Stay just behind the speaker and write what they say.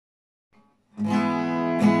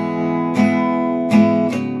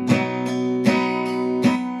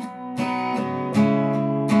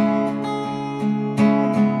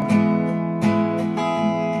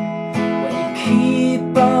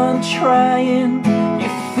lying, you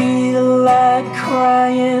feel like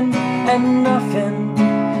crying, and nothing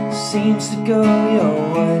seems to go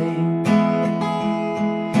your way.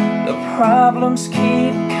 The problems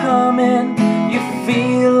keep coming, you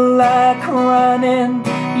feel like running,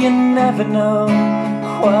 you never know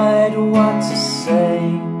quite what to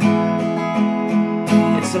say.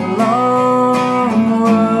 It's a long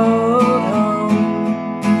road home,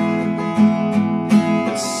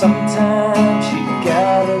 but sometimes you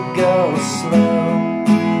gotta go slow.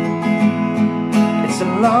 It's a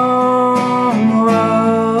long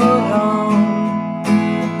road home,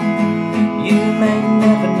 you may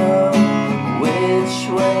never know which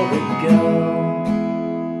way to go.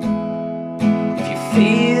 If you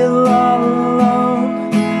feel all alone,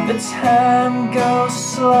 the time goes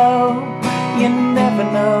slow, you never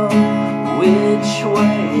know which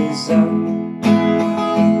way is up.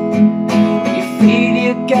 You feel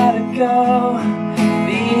you gotta go,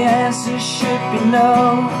 the answer should be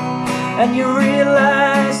no, and you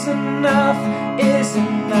realize enough is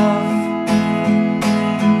enough.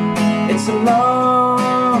 It's a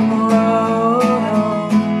long road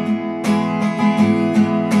home,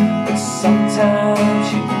 but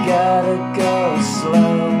sometimes you gotta go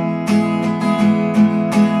slow.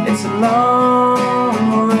 It's a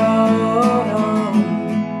long road home,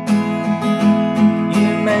 you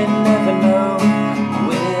may never know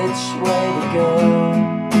which way to go.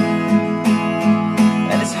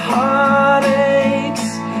 And it's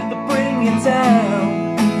heartaches that bring you down,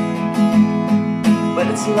 but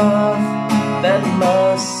it's love